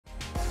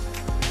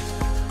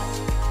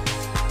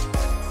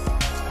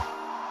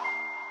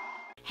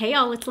Hey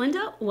all, it's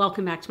Linda.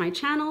 Welcome back to my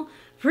channel.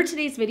 For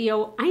today's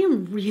video, I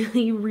am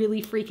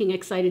really freaking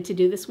excited to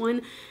do this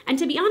one. And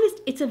to be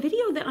honest, it's a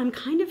video that I'm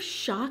kind of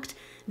shocked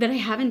that I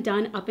haven't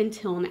done up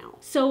until now.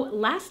 So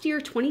last year,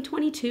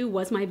 2022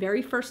 was my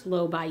very first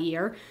low buy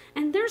year,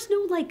 and there's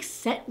no like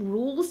set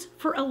rules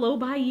for a low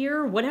buy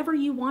year. Whatever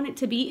you want it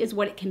to be is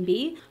what it can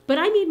be. But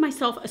I made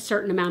myself a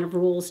certain amount of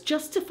rules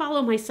just to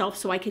follow myself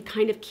so I could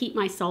kind of keep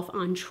myself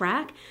on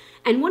track.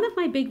 And one of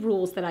my big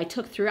rules that I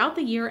took throughout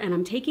the year and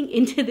I'm taking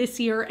into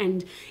this year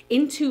and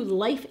into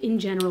life in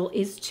general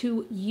is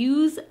to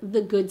use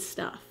the good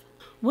stuff.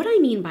 What I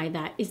mean by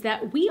that is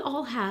that we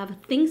all have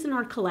things in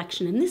our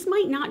collection, and this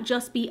might not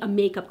just be a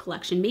makeup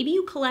collection. Maybe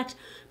you collect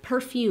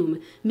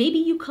perfume, maybe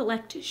you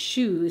collect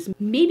shoes,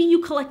 maybe you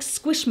collect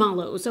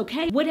squishmallows,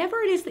 okay?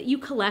 Whatever it is that you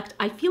collect,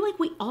 I feel like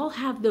we all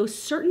have those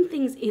certain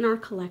things in our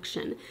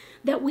collection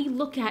that we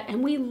look at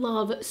and we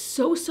love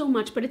so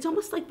much, but it's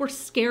almost like we're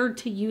scared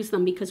to use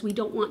them because we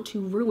don't want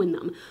to ruin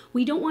them.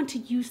 We don't want to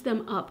use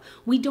them up.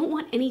 We don't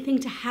want anything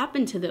to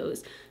happen to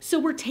those. So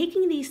we're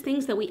taking these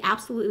things that we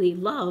absolutely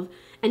love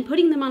and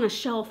putting them on a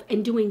shelf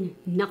and doing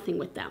nothing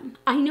with them.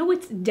 I know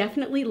it's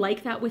definitely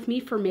like that with me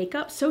for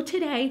makeup. So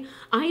today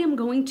I am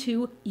going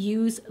to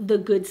use the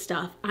good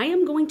stuff. I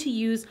am going to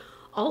use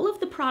all of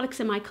the products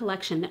in my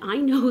collection that I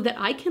know that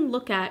I can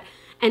look at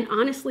and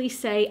honestly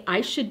say I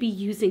should be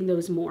using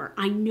those more.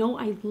 I know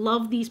I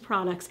love these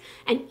products,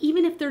 and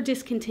even if they're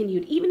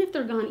discontinued, even if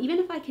they're gone, even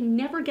if I can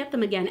never get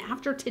them again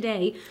after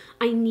today,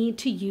 I need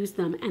to use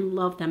them and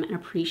love them and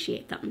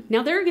appreciate them.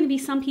 Now, there are gonna be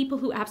some people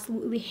who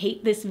absolutely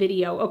hate this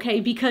video, okay?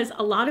 Because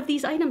a lot of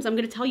these items, I'm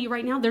gonna tell you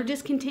right now, they're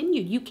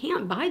discontinued. You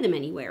can't buy them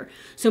anywhere.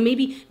 So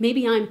maybe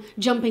I'm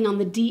jumping on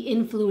the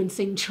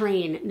de-influencing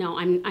train. No,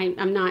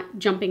 I'm not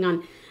jumping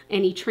on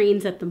any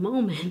trains at the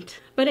moment.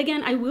 But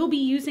again, I will be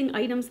using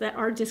items that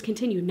are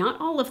discontinued. Not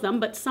all of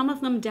them, but some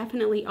of them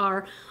definitely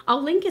are.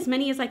 I'll link as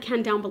many as I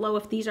can down below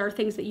if these are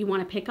things that you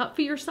want to pick up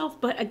for yourself.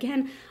 But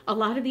again, a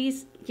lot of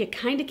these you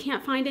kind of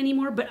can't find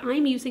anymore, but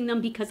I'm using them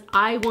because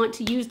I want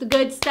to use the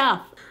good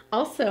stuff.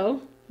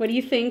 Also, what do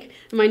you think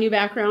of my new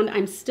background?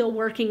 I'm still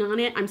working on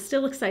it. I'm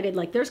still excited.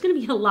 Like, there's going to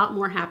be a lot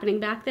more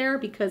happening back there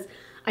because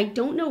I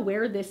don't know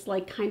where this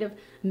like kind of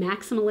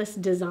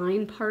maximalist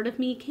design part of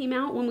me came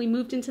out when we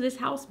moved into this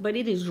house, but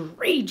it is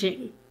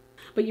raging.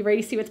 But you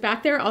ready to see what's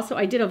back there? Also,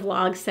 I did a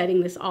vlog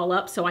setting this all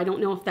up, so I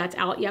don't know if that's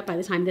out yet by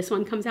the time this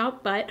one comes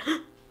out, but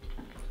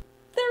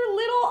they're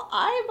little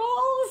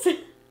eyeballs.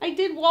 I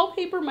did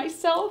wallpaper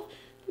myself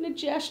in a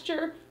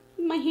gesture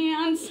with my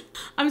hands.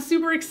 I'm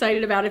super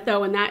excited about it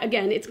though, and that,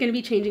 again, it's gonna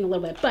be changing a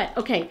little bit. But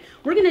okay,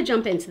 we're gonna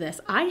jump into this.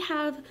 I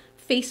have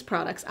face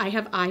products, I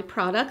have eye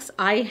products,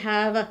 I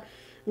have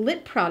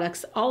lip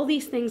products, all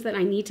these things that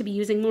I need to be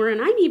using more,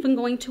 and I'm even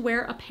going to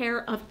wear a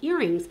pair of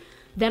earrings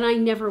that I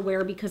never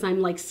wear because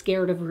I'm like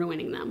scared of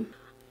ruining them.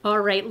 All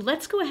right,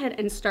 let's go ahead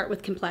and start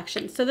with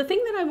complexion. So the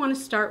thing that I want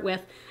to start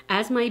with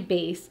as my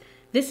base,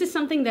 this is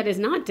something that is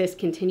not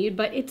discontinued,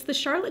 but it's the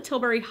Charlotte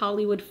Tilbury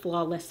Hollywood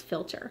Flawless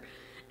Filter.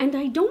 And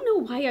I don't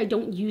know why I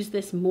don't use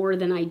this more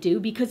than I do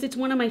because it's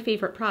one of my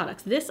favorite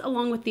products. This,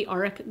 along with the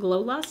Auric Glow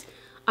Lust,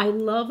 I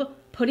love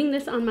putting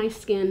this on my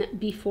skin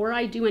before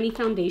I do any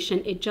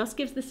foundation. It just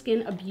gives the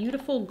skin a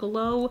beautiful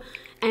glow,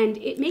 and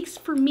it makes,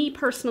 for me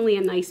personally,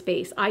 a nice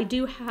base. I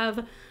do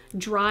have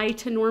dry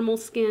to normal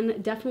skin,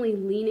 definitely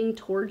leaning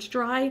towards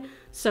dry,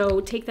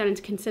 so take that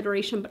into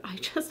consideration. But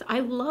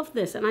I love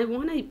this, and I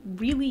want to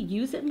really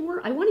use it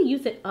more. I want to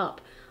use it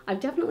up.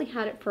 I've definitely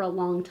had it for a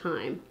long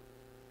time.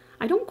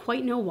 I don't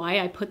quite know why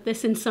I put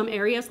this in some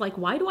areas. Like,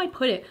 why do I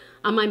put it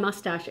on my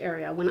mustache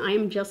area when I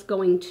am just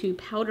going to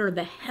powder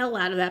the hell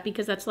out of that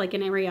because that's like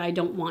an area I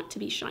don't want to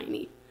be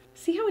shiny?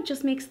 See how it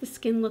just makes the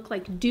skin look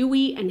like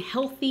dewy and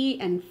healthy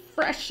and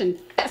fresh and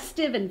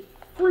festive and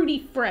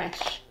fruity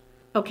fresh.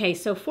 Okay,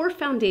 so for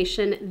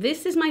foundation,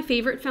 this is my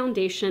favorite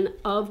foundation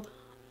of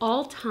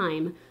all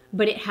time,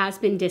 but it has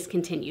been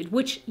discontinued,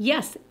 which,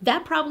 yes,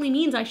 that probably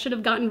means I should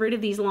have gotten rid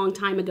of these a long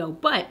time ago,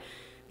 but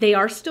they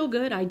are still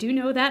good. I do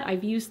know that.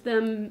 I've used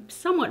them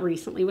somewhat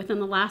recently within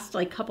the last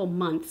like couple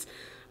months,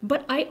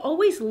 but I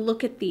always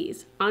look at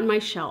these on my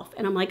shelf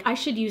and I'm like, I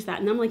should use that.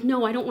 And I'm like,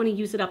 no, I don't want to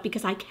use it up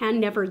because I can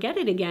never get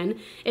it again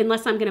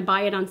unless I'm going to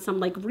buy it on some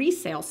like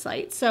resale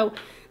site. So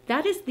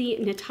that is the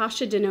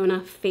Natasha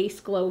Denona Face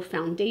Glow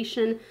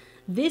Foundation.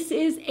 This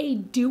is a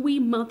dewy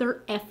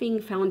mother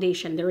effing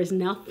foundation. There is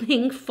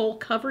nothing full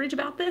coverage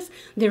about this.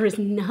 There is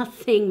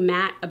nothing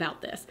matte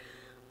about this.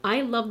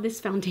 I love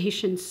this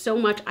foundation so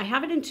much. I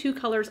have it in two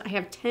colors. I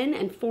have 10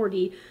 and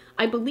 40.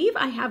 I believe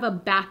I have a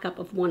backup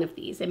of one of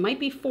these. It might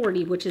be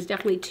 40, which is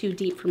definitely too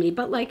deep for me.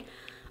 But like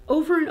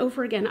over and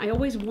over again, I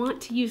always want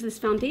to use this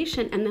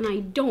foundation and then I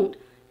don't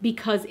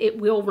because it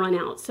will run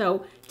out.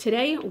 So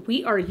today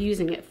we are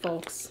using it,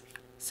 folks.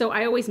 So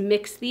I always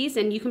mix these,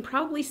 and you can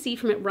probably see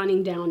from it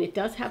running down, it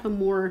does have a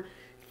more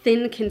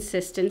thin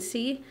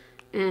consistency.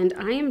 And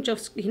I am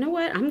just, you know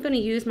what, I'm going to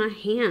use my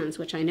hands,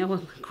 which I know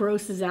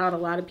grosses out a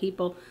lot of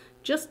people,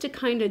 just to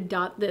kind of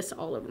dot this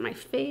all over my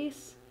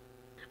face.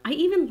 I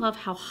even love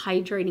how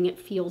hydrating it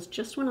feels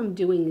just when I'm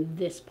doing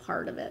this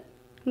part of it.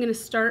 I'm gonna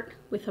start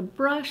with a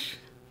brush.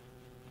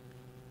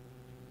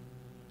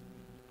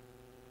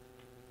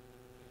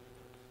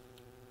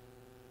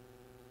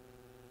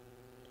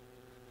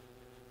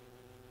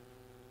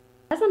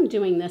 As I'm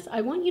doing this,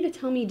 I want you to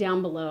tell me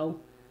down below,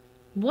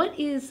 what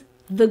is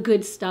the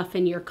good stuff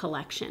in your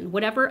collection?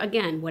 Whatever,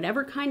 again,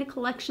 whatever kind of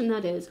collection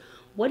that is,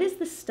 what is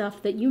the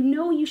stuff that you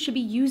know you should be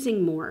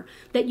using more,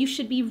 that you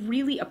should be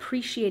really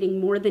appreciating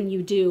more than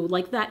you do?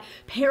 Like that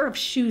pair of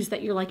shoes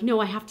that you're like,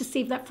 no, I have to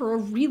save that for a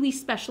really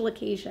special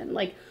occasion.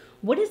 Like,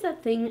 what is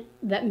that thing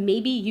that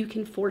maybe you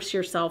can force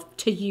yourself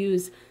to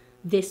use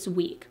this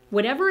week?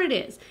 Whatever it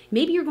is.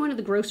 Maybe you're going to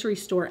the grocery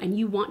store and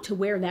you want to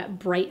wear that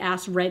bright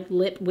ass red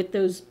lip with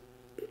those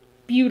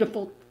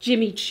beautiful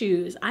Jimmy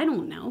Choos. I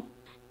don't know.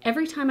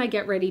 Every time I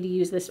get ready to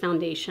use this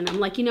foundation, I'm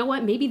like, you know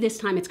what? Maybe this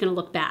time it's going to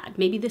look bad.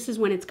 Maybe this is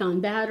when it's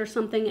gone bad or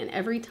something. And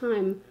every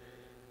time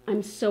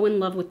I'm so in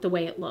love with the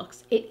way it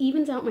looks. It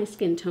evens out my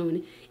skin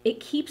tone. It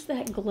keeps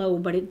that glow,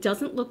 but it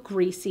doesn't look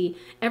greasy.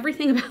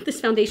 Everything about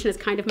this foundation is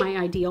kind of my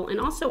ideal. And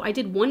also I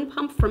did one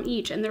pump from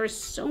each and there is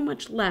so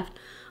much left.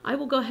 I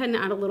will go ahead and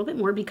add a little bit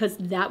more because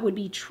that would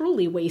be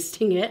truly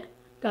wasting it.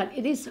 God,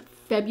 it is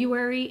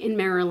February in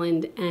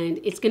Maryland and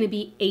it's going to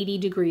be 80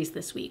 degrees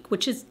this week,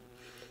 which is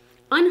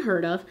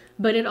unheard of,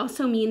 but it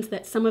also means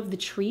that some of the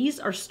trees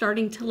are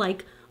starting to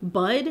like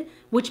bud,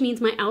 which means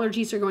my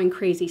allergies are going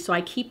crazy. So I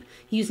keep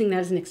using that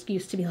as an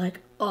excuse to be like,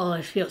 oh,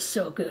 it feels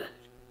so good.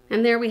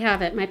 And there we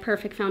have it, my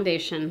perfect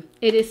foundation.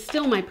 It is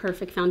still my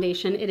perfect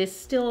foundation. It is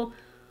still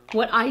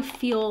what I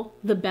feel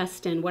the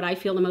best in, what I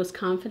feel the most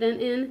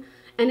confident in.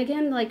 And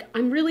again, like,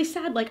 I'm really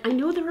sad. Like, I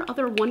know there are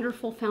other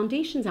wonderful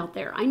foundations out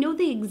there. I know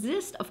they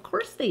exist. Of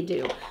course they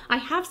do. I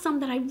have some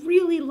that I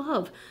really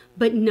love,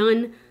 but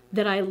none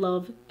that I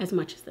love as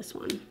much as this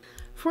one.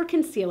 For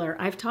concealer,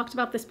 I've talked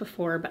about this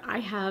before, but I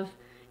have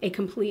a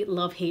complete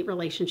love-hate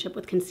relationship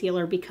with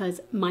concealer because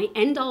my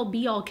end-all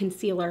be-all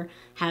concealer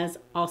has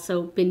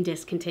also been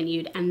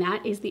discontinued, and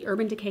that is the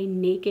Urban Decay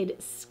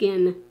Naked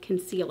Skin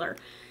Concealer.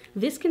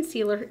 This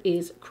concealer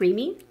is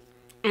creamy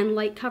and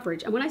light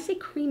coverage. And when I say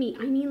creamy,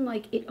 I mean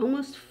like it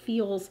almost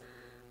feels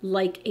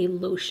like a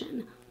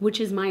lotion, which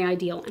is my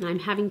ideal. And I'm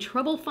having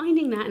trouble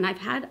finding that. And I've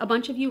had a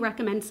bunch of you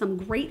recommend some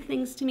great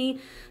things to me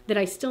that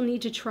I still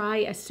need to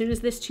try as soon as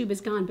this tube is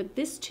gone. But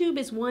this tube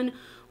is one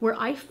where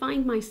I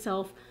find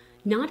myself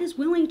not as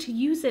willing to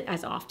use it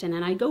as often.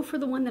 And I go for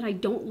the one that I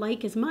don't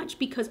like as much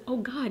because, oh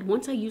God,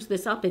 once I use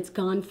this up, it's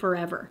gone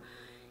forever.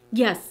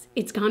 Yes,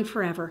 it's gone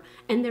forever.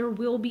 And there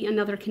will be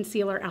another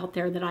concealer out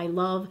there that I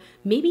love,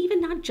 maybe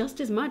even not just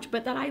as much,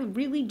 but that I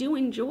really do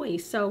enjoy.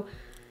 So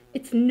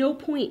it's no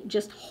point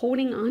just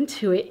holding on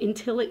to it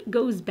until it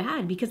goes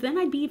bad, because then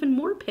I'd be even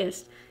more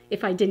pissed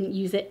if I didn't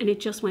use it and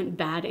it just went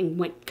bad and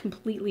went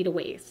completely to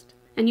waste.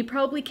 And you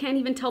probably can't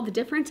even tell the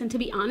difference. And to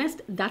be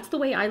honest, that's the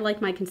way I like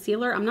my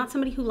concealer. I'm not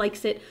somebody who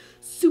likes it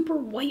super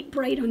white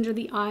bright under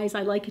the eyes.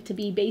 I like it to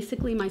be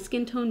basically my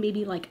skin tone,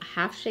 maybe like a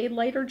half shade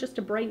lighter just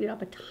to brighten it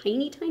up a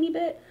tiny, tiny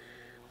bit.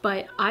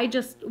 But I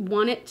just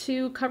want it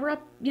to cover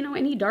up, you know,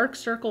 any dark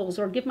circles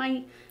or give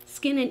my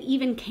skin an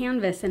even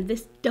canvas. And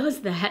this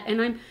does that.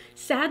 And I'm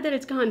sad that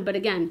it's gone. But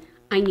again,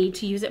 I need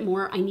to use it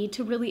more. I need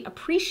to really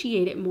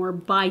appreciate it more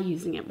by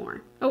using it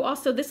more. Oh,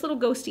 also this little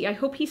ghosty, I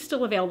hope he's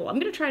still available. I'm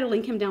gonna try to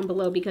link him down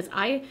below because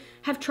I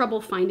have trouble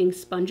finding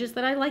sponges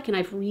that I like, and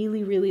I've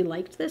really, really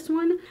liked this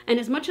one. And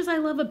as much as I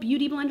love a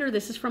beauty blender,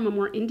 this is from a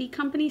more indie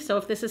company, so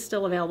if this is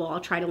still available,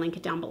 I'll try to link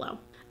it down below.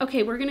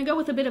 Okay, we're gonna go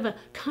with a bit of a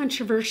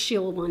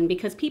controversial one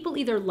because people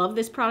either love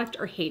this product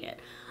or hate it.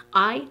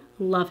 I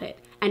love it,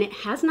 and it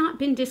has not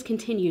been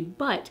discontinued,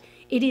 but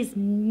it is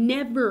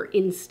never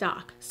in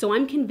stock. So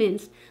I'm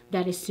convinced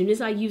that as soon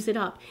as I use it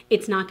up,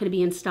 it's not gonna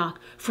be in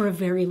stock for a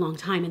very long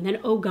time. And then,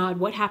 oh God,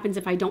 what happens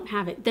if I don't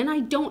have it? Then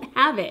I don't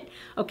have it,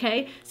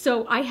 okay?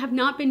 So I have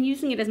not been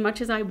using it as much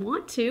as I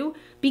want to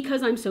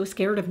because I'm so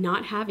scared of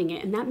not having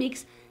it. And that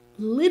makes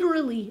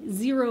literally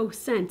zero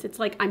sense. It's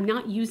like I'm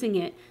not using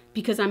it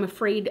because I'm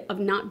afraid of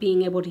not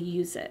being able to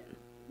use it.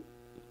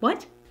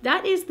 What?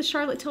 That is the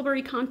Charlotte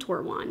Tilbury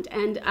Contour Wand,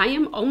 and I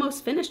am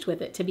almost finished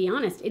with it, to be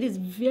honest. It is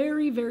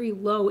very, very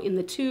low in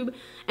the tube,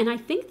 and I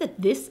think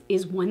that this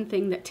is one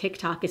thing that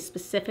TikTok is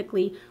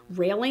specifically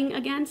railing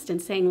against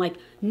and saying, like,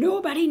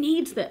 nobody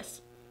needs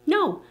this.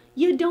 No,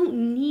 you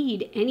don't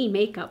need any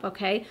makeup,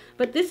 okay?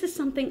 But this is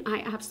something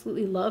I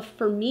absolutely love.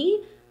 For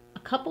me, a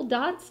couple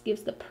dots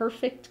gives the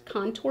perfect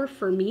contour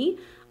for me.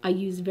 I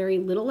use very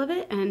little of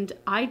it, and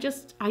I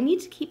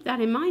need to keep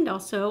that in mind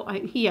also.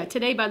 Yeah,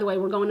 today, by the way,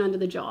 we're going under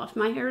the jaw. If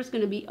my hair is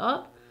going to be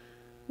up,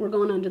 we're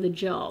going under the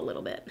jaw a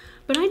little bit.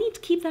 But I need to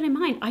keep that in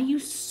mind. I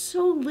use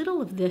so little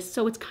of this,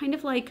 so it's kind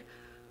of like,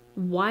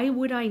 why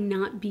would I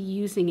not be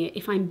using it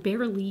if I'm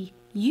barely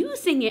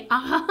using it?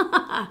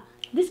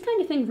 This kind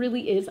of thing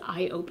really is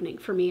eye-opening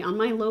for me on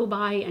my low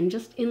buy and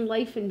just in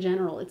life in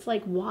general. It's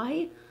like,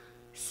 why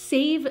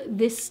save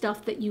this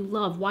stuff that you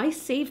love? Why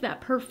save that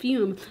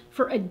perfume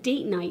for a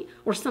date night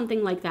or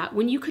something like that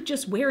when you could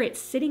just wear it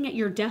sitting at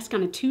your desk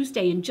on a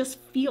Tuesday and just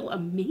feel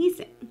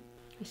amazing?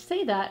 I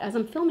say that as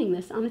I'm filming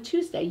this on a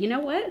Tuesday. You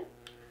know what?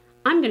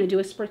 I'm going to do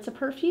a spritz of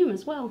perfume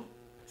as well.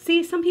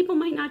 See, some people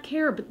might not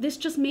care, but this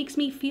just makes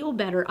me feel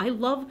better. I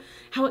love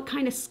how it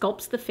kind of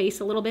sculpts the face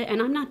a little bit,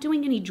 and I'm not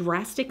doing any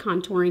drastic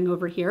contouring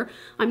over here.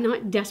 I'm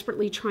not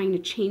desperately trying to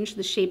change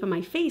the shape of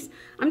my face.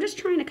 I'm just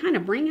trying to kind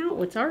of bring out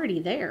what's already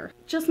there.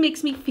 Just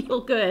makes me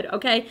feel good,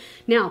 okay?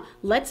 Now,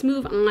 let's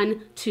move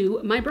on to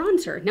my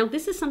bronzer. Now,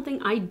 this is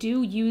something I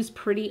do use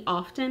pretty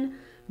often,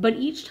 but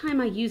each time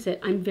I use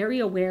it, I'm very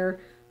aware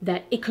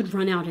that it could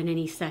run out in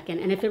any second.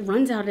 And if it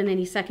runs out in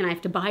any second, I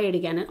have to buy it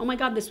again. And oh my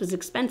God, this was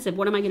expensive.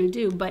 What am I gonna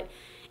do? But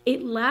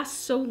it lasts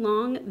so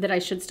long that I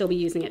should still be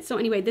using it. So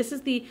anyway, this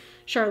is the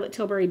Charlotte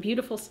Tilbury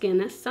Beautiful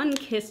Skin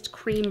Sun-Kissed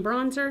Cream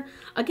Bronzer.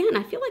 Again,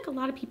 I feel like a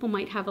lot of people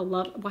might have a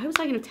love, why was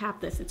I gonna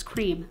tap this? It's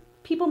cream.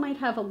 People might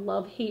have a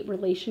love-hate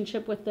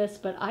relationship with this,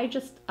 but I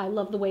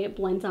love the way it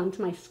blends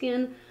onto my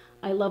skin.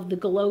 I love the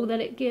glow that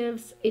it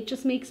gives. It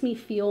just makes me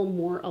feel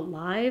more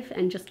alive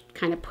and just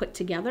kind of put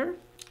together.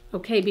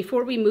 Okay,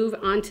 before we move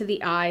on to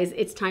the eyes,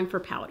 it's time for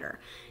powder.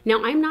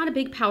 Now, I'm not a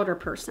big powder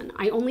person.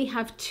 I only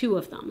have 2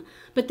 of them,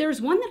 but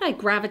there's one that I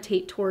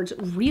gravitate towards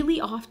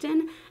really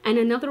often and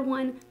another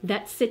one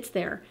that sits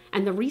there.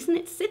 And the reason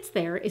it sits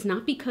there is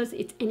not because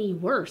it's any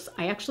worse.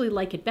 I actually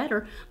like it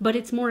better, but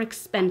it's more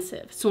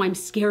expensive. So I'm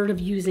scared of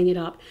using it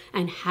up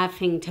and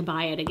having to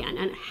buy it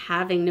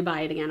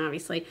again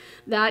obviously.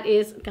 That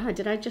is, God,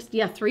 did I just,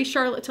 yeah, 3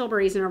 Charlotte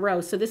Tilburys in a row.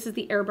 So this is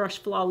the Airbrush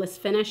Flawless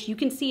Finish. You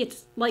can see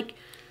it's like,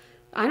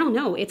 I don't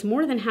know, it's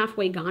more than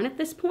halfway gone at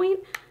this point,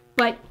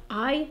 but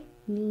I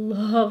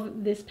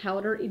love this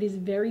powder. It is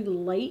very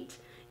light.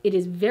 It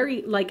is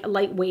very, like,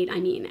 lightweight, I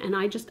mean, and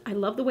I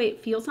love the way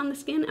it feels on the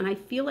skin, and I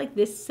feel like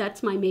this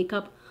sets my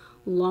makeup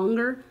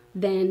longer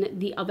than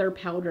the other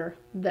powder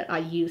that I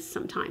use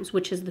sometimes,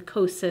 which is the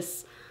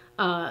Kosas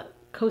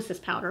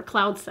powder,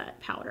 Cloud Set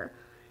powder.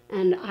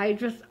 And I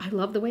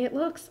love the way it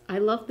looks. I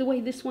love the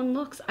way this one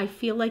looks. I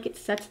feel like it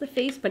sets the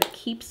face, but it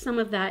keeps some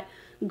of that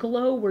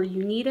glow where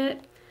you need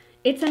it.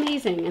 It's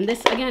amazing, and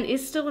this, again,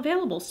 is still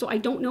available, so I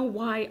don't know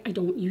why I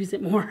don't use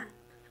it more.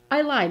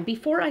 I lied.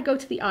 Before I go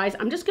to the eyes,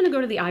 I'm just going to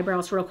go to the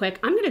eyebrows real quick.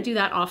 I'm going to do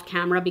that off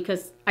camera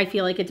because I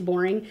feel like it's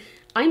boring.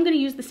 I'm going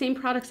to use the same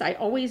products I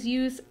always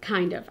use,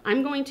 kind of.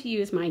 I'm going to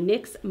use my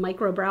NYX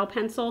Micro Brow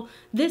Pencil.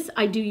 This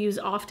I do use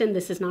often.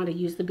 This is not a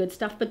Use the Good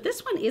Stuff, but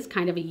this one is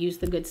kind of a Use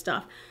the Good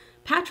Stuff.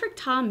 Patrick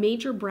Ta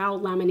Major Brow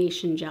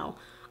Lamination Gel.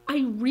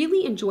 I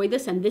really enjoy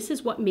this, and this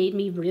is what made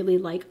me really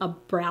like a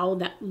brow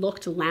that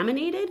looked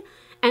laminated.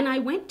 And I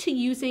went to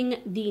using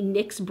the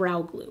NYX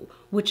Brow Glue,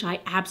 which I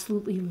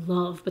absolutely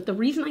love. But the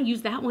reason I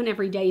use that one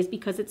every day is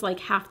because it's like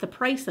half the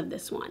price of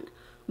this one,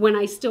 when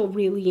I still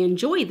really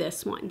enjoy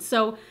this one.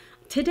 So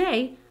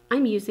today,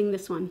 I'm using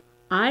this one.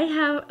 I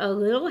have a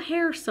little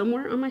hair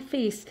somewhere on my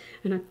face,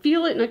 and I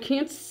feel it and I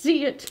can't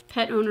see it.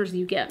 Pet owners,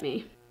 you get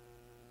me.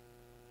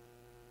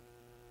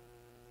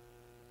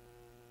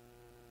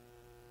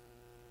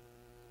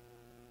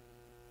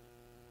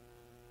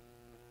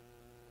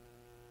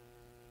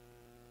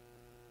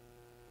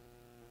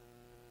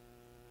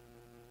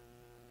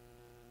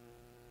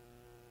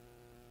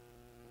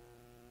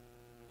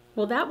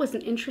 Well, that was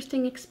an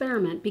interesting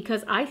experiment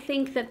because I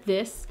think that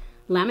this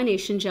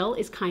lamination gel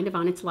is kind of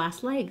on its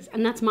last legs,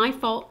 and that's my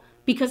fault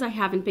because I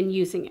haven't been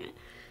using it.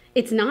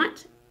 It's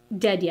not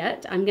dead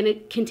yet. I'm going to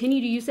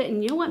continue to use it,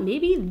 and you know what?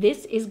 Maybe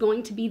this is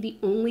going to be the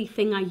only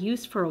thing I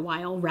use for a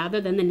while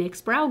rather than the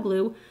NYX Brow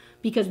Glue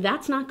because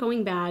that's not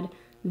going bad.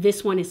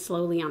 This one is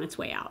slowly on its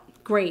way out.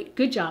 Great.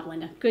 Good job,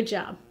 Linda. Good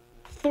job.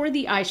 For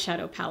the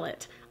eyeshadow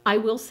palette, I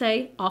will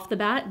say off the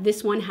bat,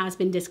 this one has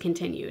been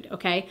discontinued,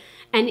 okay?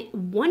 And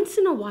once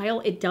in a while,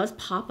 it does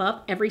pop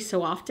up every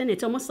so often.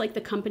 It's almost like the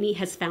company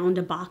has found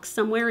a box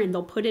somewhere and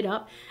they'll put it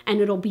up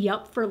and it'll be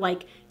up for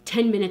like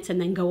 10 minutes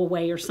and then go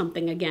away or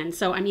something again.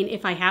 So, I mean,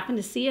 if I happen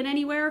to see it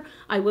anywhere,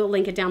 I will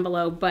link it down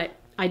below, but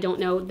I don't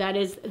know. That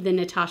is the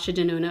Natasha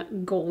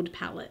Denona Gold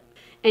palette.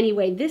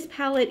 Anyway, this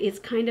palette is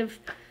kind of,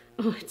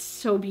 oh, it's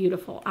so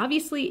beautiful.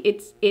 Obviously,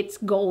 it's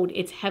gold.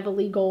 It's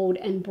heavily gold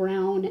and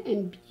brown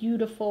and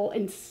beautiful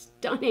and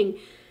stunning.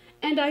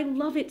 And I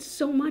love it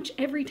so much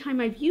every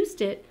time I've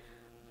used it,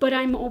 but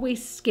I'm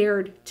always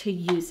scared to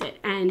use it.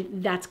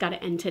 And that's got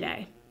to end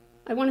today.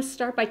 I want to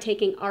start by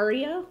taking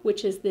Aria,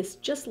 which is this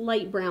just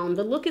light brown.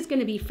 The look is going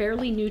to be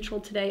fairly neutral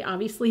today,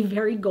 obviously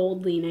very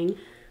gold leaning,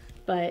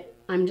 but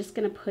I'm just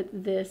going to put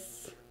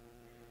this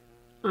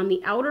on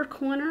the outer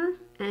corner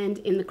and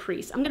in the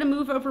crease. I'm going to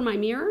move over my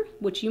mirror,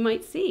 which you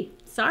might see.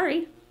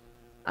 Sorry.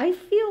 I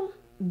feel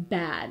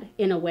bad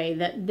in a way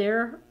that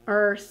there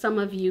are some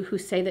of you who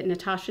say that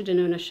Natasha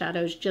Denona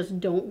shadows just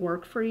don't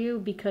work for you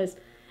because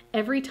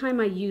every time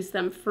I use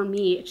them, for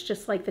me, it's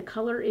just like the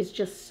color is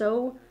just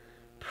so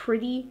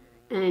pretty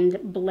and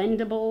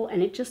blendable,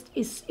 and it just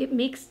is, it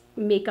makes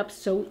makeup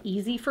so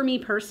easy for me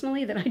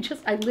personally that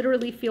I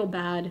literally feel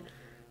bad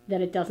that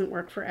it doesn't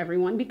work for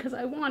everyone because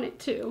I want it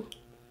to.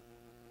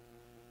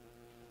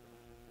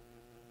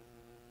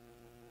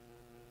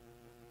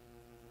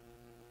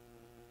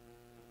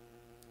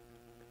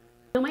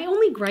 So my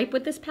only gripe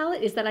with this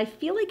palette is that I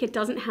feel like it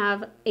doesn't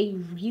have a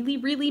really,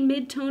 really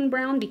mid-tone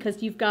brown,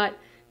 because you've got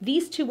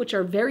these two, which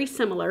are very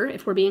similar,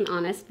 if we're being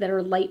honest, that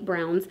are light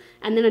browns,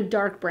 and then a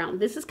dark brown.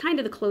 This is kind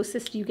of the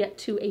closest you get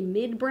to a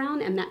mid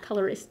brown, and that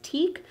color is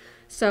teak.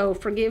 So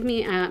forgive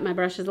me, my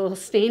brush is a little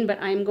stained,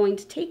 but I'm going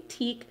to take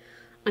teak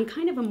on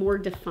kind of a more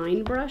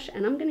defined brush,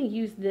 and I'm going to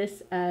use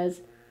this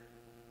as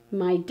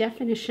my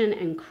definition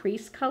and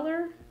crease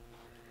color.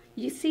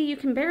 You see, you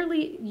can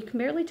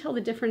barely tell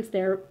the difference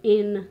there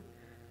in,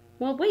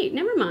 well, wait,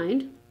 never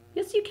mind.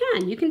 Yes, you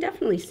can. You can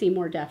definitely see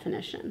more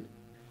definition.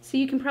 So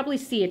you can probably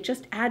see it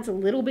just adds a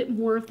little bit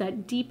more of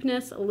that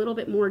deepness, a little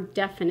bit more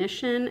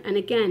definition. And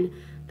again,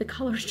 the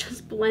colors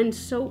just blend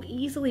so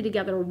easily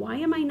together. Why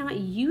am I not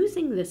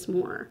using this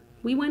more?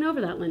 We went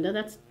over that, Linda.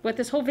 That's what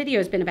this whole video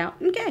has been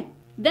about. Okay.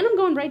 Then I'm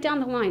going right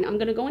down the line. I'm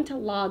going to go into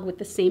Log with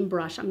the same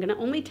brush. I'm going to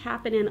only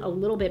tap it in a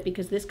little bit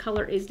because this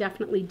color is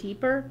definitely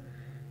deeper.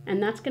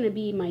 And that's going to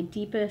be my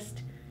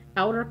deepest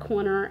outer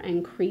corner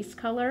and crease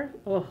color.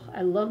 Oh,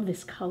 I love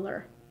this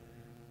color.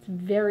 It's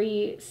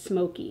very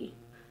smoky.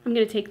 I'm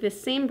going to take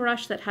this same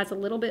brush that has a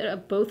little bit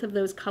of both of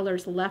those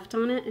colors left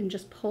on it and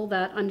just pull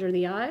that under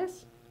the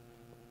eyes.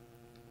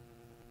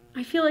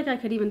 I feel like I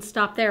could even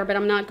stop there, but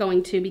I'm not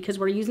going to because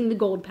we're using the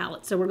gold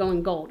palette, so we're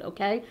going gold,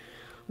 okay?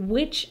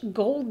 Which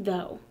gold,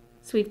 though?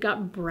 So we've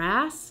got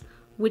Brass,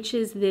 which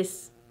is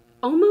this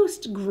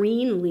almost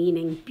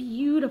green-leaning,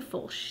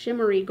 beautiful,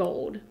 shimmery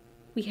gold.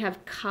 We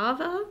have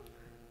Kava.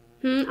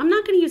 I'm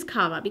not going to use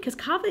Kava because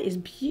Kava is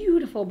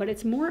beautiful, but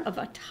it's more of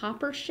a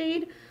topper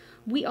shade.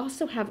 We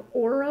also have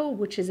Oro,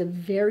 which is a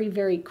very,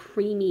 very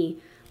creamy,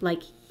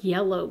 like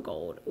yellow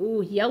gold.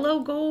 Ooh, yellow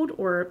gold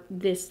or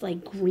this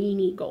like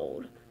greeny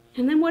gold.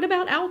 And then what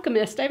about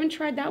Alchemist? I haven't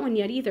tried that one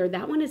yet either.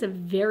 That one is a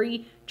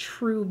very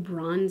true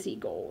bronzy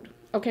gold.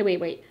 Okay,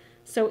 wait.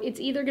 So it's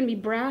either going to be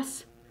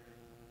Brass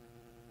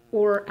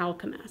or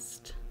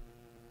Alchemist.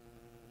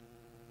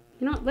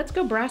 You know what? Let's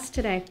go Brass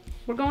today.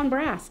 We're going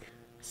Brass.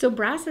 So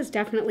Brass is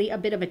definitely a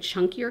bit of a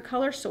chunkier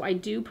color, so I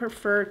do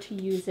prefer to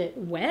use it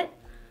wet.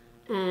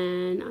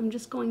 And I'm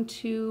just going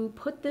to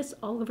put this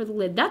all over the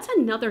lid. That's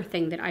another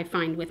thing that I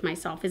find with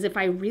myself is if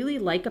I really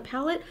like a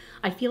palette,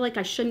 I feel like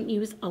I shouldn't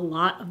use a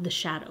lot of the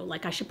shadow.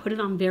 Like I should put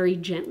it on very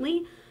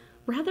gently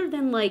rather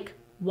than like,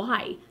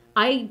 why?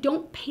 I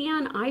don't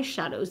pan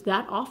eyeshadows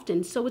that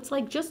often. So it's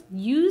like just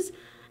use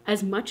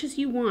as much as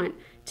you want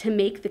to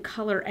make the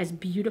color as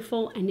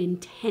beautiful and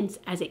intense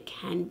as it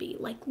can be.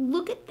 Like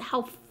look at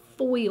how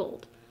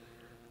foiled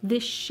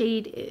this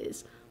shade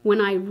is when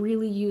I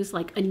really use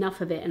like enough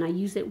of it and I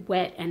use it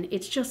wet, and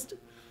it's just,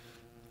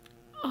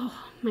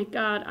 oh my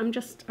God, I'm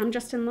just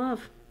in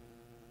love.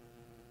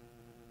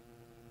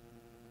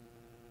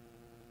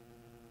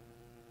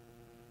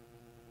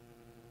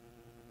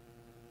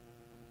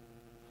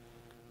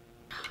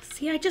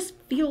 See, I just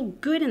feel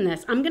good in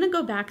this. I'm gonna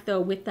go back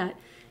though with that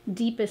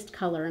deepest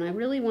color, and I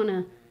really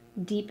wanna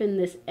deepen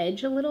this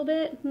edge a little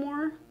bit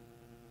more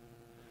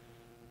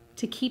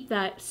to keep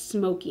that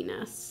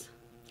smokiness.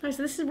 Guys,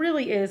 this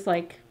really is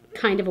like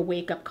kind of a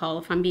wake-up call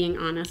if I'm being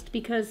honest,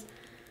 because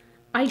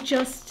I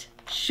just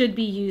should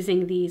be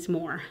using these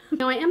more.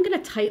 Now I am going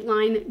to tight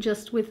line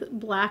just with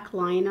black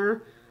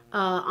liner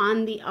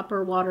on the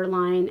upper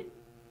waterline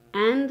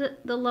and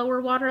the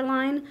lower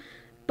waterline,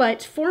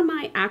 but for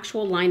my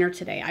actual liner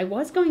today, I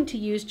was going to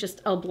use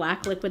just a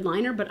black liquid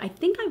liner, but I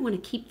think I want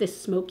to keep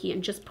this smoky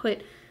and just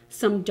put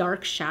some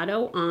dark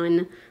shadow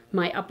on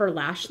my upper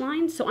lash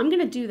line. So I'm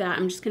going to do that.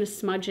 I'm just going to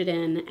smudge it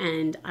in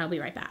and I'll be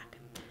right back.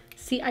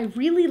 See, I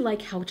really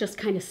like how just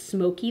kind of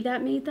smoky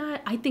that made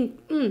that. I think,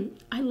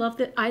 I love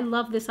that. I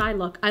love this eye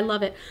look. I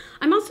love it.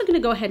 I'm also going to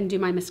go ahead and do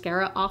my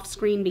mascara off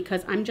screen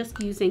because I'm just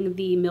using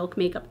the Milk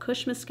Makeup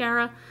Kush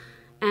mascara.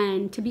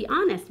 And to be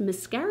honest,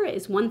 mascara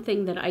is one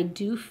thing that I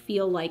do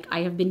feel like I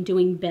have been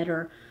doing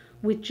better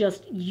with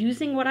just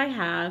using what I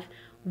have,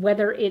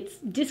 whether it's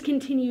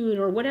discontinued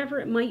or whatever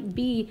it might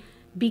be,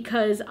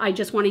 because I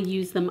just want to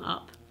use them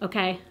up,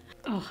 okay?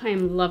 Oh, I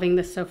am loving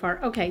this so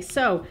far. Okay,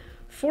 so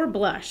for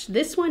blush,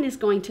 this one is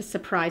going to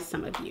surprise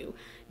some of you.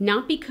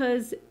 Not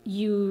because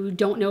you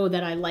don't know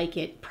that I like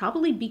it,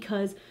 probably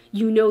because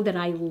you know that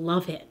I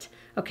love it,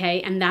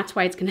 okay? And that's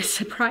why it's going to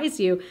surprise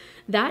you.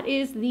 That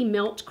is the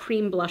Melt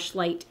Cream Blush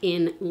Light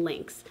in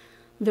Lynx.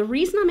 The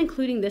reason I'm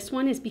including this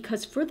one is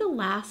because for the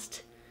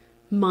last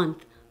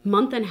month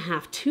and a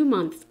half, 2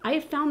 months, I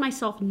have found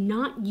myself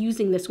not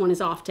using this one as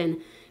often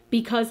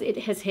because it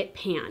has hit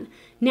pan.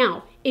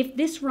 Now, if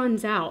this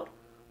runs out,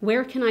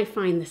 where can I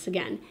find this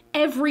again?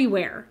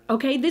 Everywhere,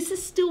 okay? This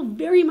is still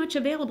very much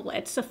available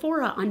at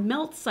Sephora, on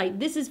Melt's site.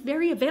 This is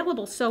very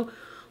available. So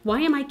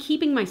why am I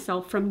keeping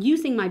myself from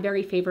using my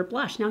very favorite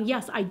blush? Now,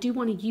 yes, I do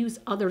want to use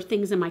other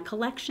things in my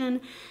collection,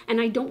 and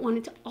I don't want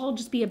it to all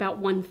just be about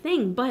one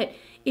thing. But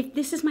if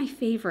this is my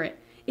favorite,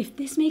 if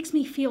this makes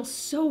me feel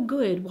so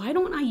good, why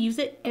don't I use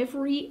it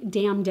every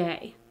damn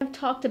day? I've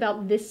talked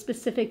about this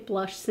specific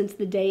blush since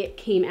the day it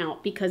came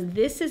out because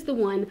this is the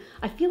one,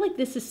 I feel like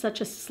this is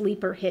such a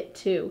sleeper hit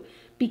too,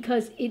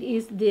 because it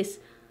is this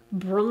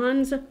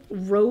bronze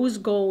rose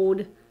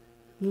gold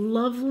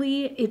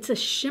lovely. It's a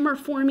shimmer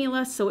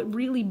formula, so it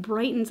really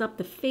brightens up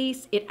the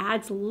face. It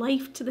adds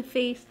life to the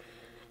face,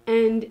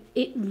 and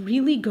it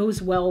really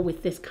goes well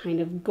with this kind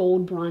of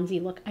gold bronzy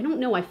look. I don't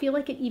know, I feel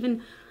like it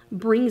even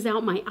brings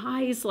out my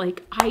eyes.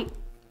 Like, I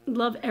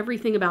love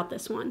everything about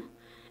this one.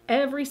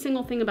 Every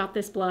single thing about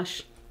this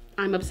blush,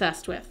 I'm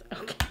obsessed with.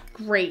 Okay,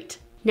 great.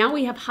 Now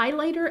we have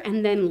highlighter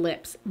and then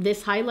lips.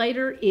 This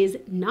highlighter is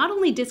not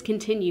only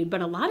discontinued,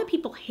 but a lot of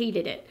people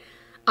hated it.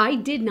 I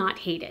did not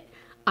hate it.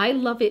 I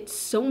love it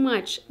so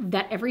much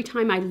that every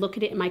time I look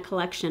at it in my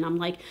collection, I'm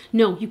like,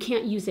 no, you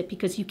can't use it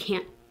because you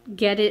can't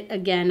get it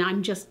again.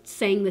 I'm just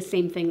saying the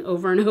same thing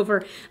over and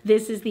over.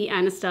 This is the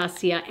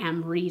Anastasia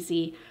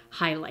Amrezy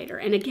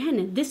highlighter. And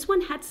again, this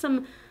one had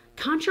some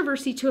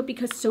controversy to it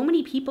because so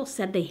many people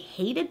said they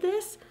hated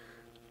this.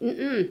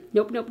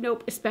 Nope, nope,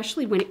 nope.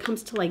 Especially when it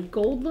comes to like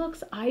gold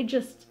looks.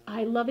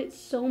 I love it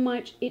so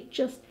much.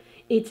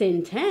 It's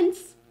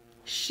intense.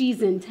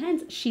 She's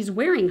intense. She's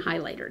wearing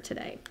highlighter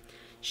today.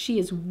 She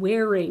is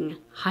wearing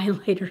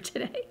highlighter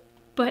today.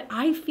 But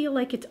I feel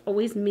like it's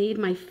always made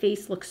my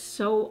face look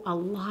so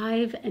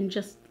alive and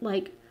just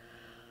like,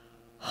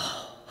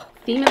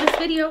 theme of this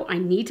video, I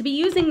need to be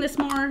using this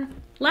more.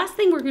 Last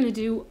thing we're gonna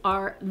do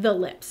are the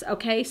lips,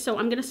 okay? So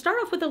I'm gonna start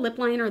off with a lip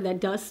liner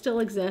that does still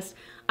exist.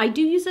 I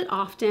do use it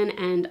often,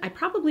 and I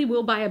probably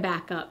will buy a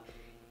backup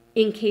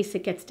in case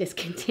it gets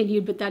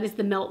discontinued, but that is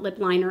the Melt Lip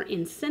Liner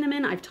in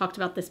Cinnamon. I've talked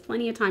about this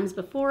plenty of times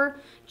before.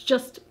 It's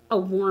just a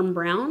warm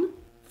brown.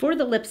 For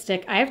the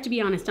lipstick, I have to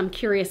be honest, I'm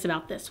curious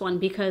about this one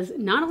because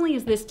not only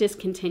is this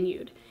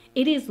discontinued,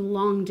 it is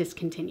long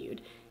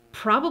discontinued.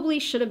 Probably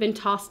should have been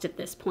tossed at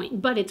this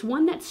point, but it's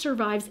one that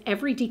survives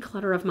every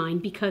declutter of mine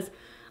because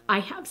I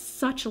have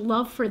such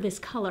love for this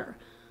color.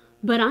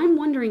 But I'm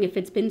wondering if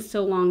it's been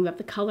so long that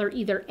the color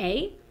either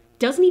A,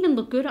 doesn't even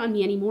look good on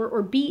me anymore,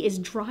 or B, is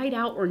dried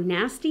out or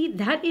nasty.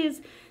 That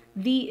is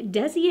the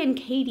Desi and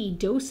Katy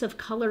Dose of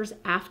Colors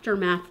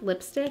Aftermath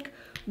lipstick,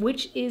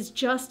 which is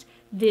just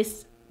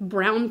this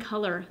brown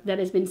color that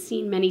has been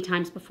seen many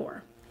times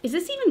before. Is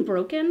this even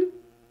broken?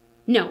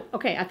 No.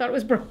 Okay, I thought it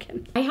was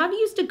broken. I have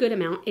used a good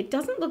amount. It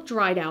doesn't look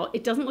dried out.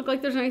 It doesn't look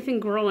like there's anything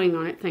growing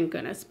on it, thank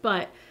goodness.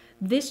 But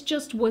this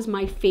just was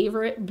my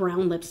favorite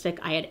brown lipstick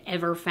I had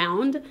ever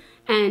found.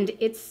 And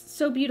it's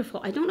so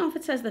beautiful. I don't know if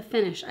it says the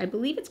finish. I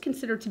believe it's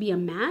considered to be a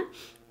matte.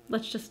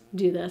 Let's just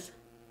do this.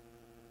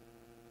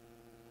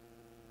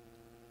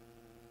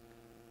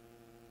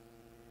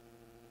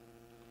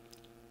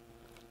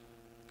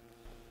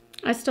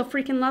 I still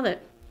freaking love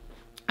it.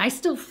 I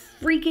still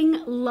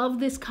freaking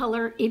love this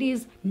color. It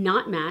is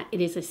not matte.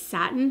 It is a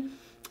satin.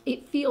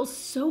 It feels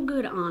so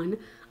good on.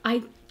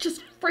 I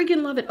just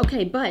freaking love it.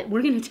 Okay, but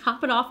we're going to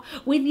top it off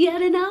with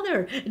yet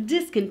another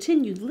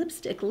discontinued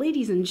lipstick.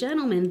 Ladies and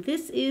gentlemen,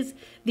 this is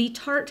the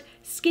Tarte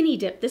Skinny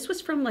Dip. This was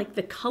from like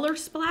the Color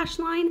Splash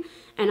line,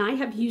 and I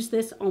have used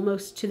this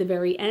almost to the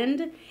very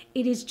end.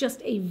 It is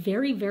just a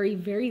very, very,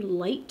 very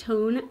light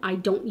tone. I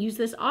don't use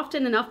this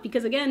often enough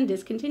because, again,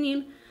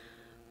 discontinued.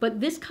 But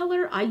this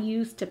color I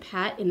use to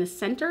pat in the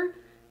center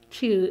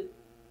to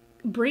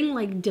bring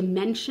like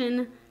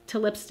dimension to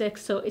lipstick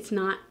so it's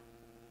not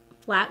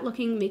flat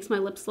looking, makes my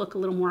lips look a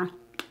little more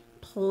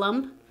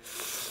plump.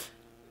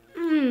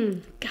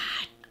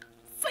 God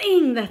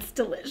dang, that's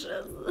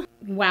delicious.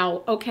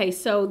 Wow, okay,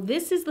 so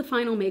this is the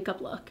final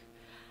makeup look.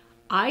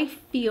 I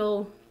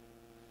feel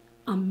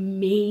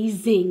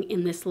amazing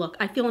in this look.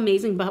 I feel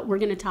amazing, but we're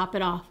gonna top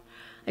it off.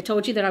 I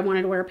told you that I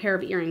wanted to wear a pair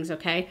of earrings,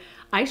 okay?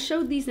 I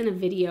showed these in a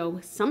video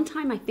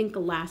sometime, I think,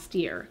 last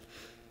year,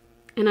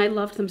 and I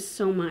loved them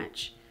so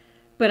much,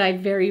 but I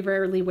very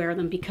rarely wear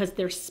them because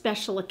they're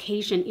special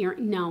occasion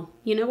earrings. No,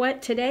 you know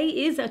what? Today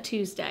is a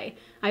Tuesday.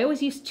 I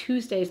always use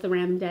Tuesday as the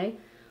random day.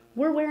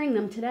 We're wearing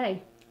them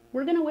today.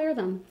 We're gonna wear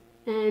them,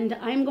 and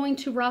I'm going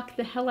to rock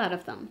the hell out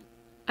of them.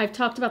 I've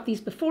talked about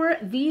these before.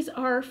 These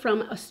are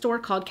from a store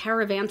called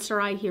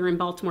Caravanserai here in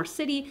Baltimore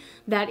City.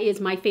 That is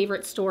my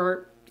favorite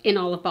store in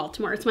all of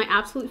Baltimore. It's my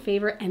absolute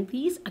favorite. And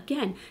these,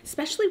 again,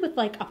 especially with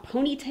like a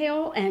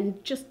ponytail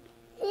and just,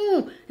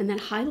 ooh, and then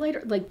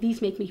highlighter, like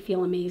these make me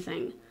feel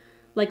amazing.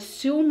 Like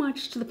so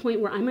much to the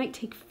point where I might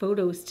take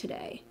photos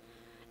today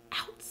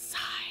outside.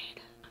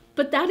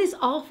 But that is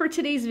all for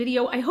today's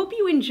video. I hope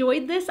you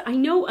enjoyed this. I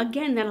know,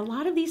 again, that a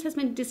lot of these has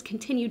been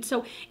discontinued,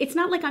 so it's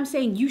not like I'm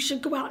saying you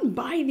should go out and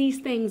buy these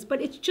things,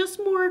 but it's just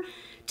more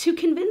to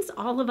convince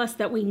all of us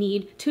that we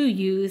need to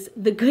use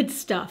the good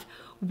stuff.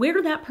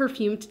 Wear that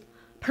perfume.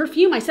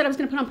 Perfume, I said I was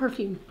gonna put on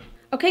perfume.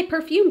 Okay,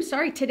 perfume,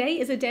 sorry, today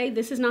is a day,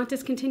 this is not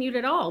discontinued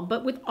at all,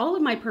 but with all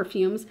of my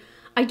perfumes,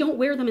 I don't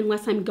wear them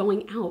unless I'm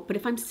going out. But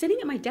if I'm sitting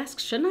at my desk,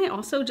 shouldn't I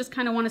also just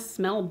kind of want to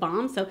smell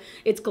bomb? So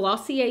it's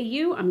Glossier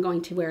You. I'm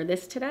going to wear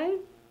this today.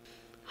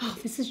 Oh,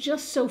 this is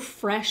just so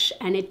fresh,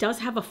 and it does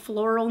have a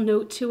floral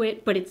note to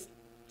it, but it's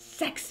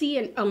sexy,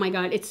 and oh my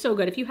God, it's so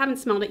good. If you haven't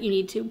smelled it, you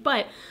need to.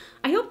 But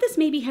I hope this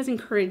maybe has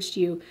encouraged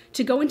you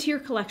to go into your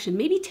collection,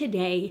 maybe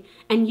today,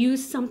 and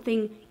use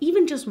something,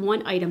 even just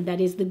one item that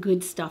is the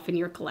good stuff in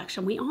your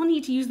collection. We all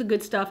need to use the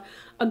good stuff.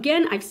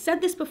 Again, I've said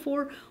this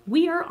before,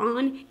 we are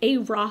on a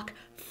rock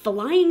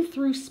flying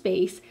through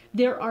space.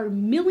 There are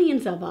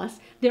millions of us.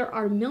 There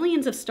are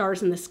millions of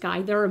stars in the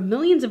sky. There are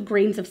millions of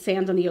grains of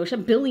sand on the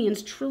ocean,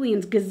 billions,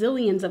 trillions,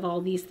 gazillions of all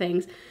these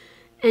things.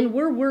 And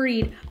we're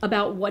worried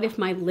about what if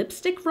my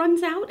lipstick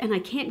runs out and I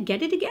can't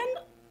get it again?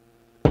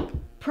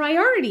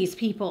 Priorities,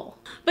 people.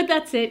 But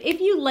that's it.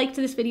 If you liked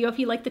this video, if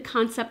you liked the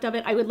concept of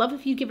it, I would love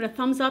if you give it a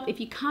thumbs up. If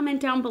you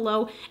comment down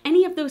below,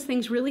 any of those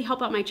things really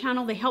help out my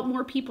channel. They help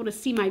more people to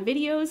see my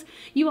videos.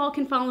 You all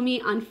can follow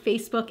me on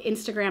Facebook,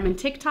 Instagram, and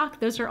TikTok.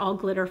 Those are all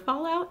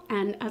GlitterFallout.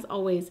 And as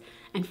always,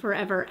 and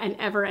forever and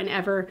ever and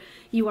ever,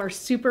 you are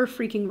super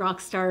freaking rock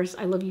stars.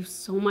 I love you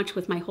so much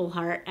with my whole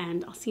heart,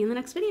 and I'll see you in the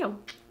next video.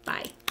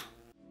 Bye.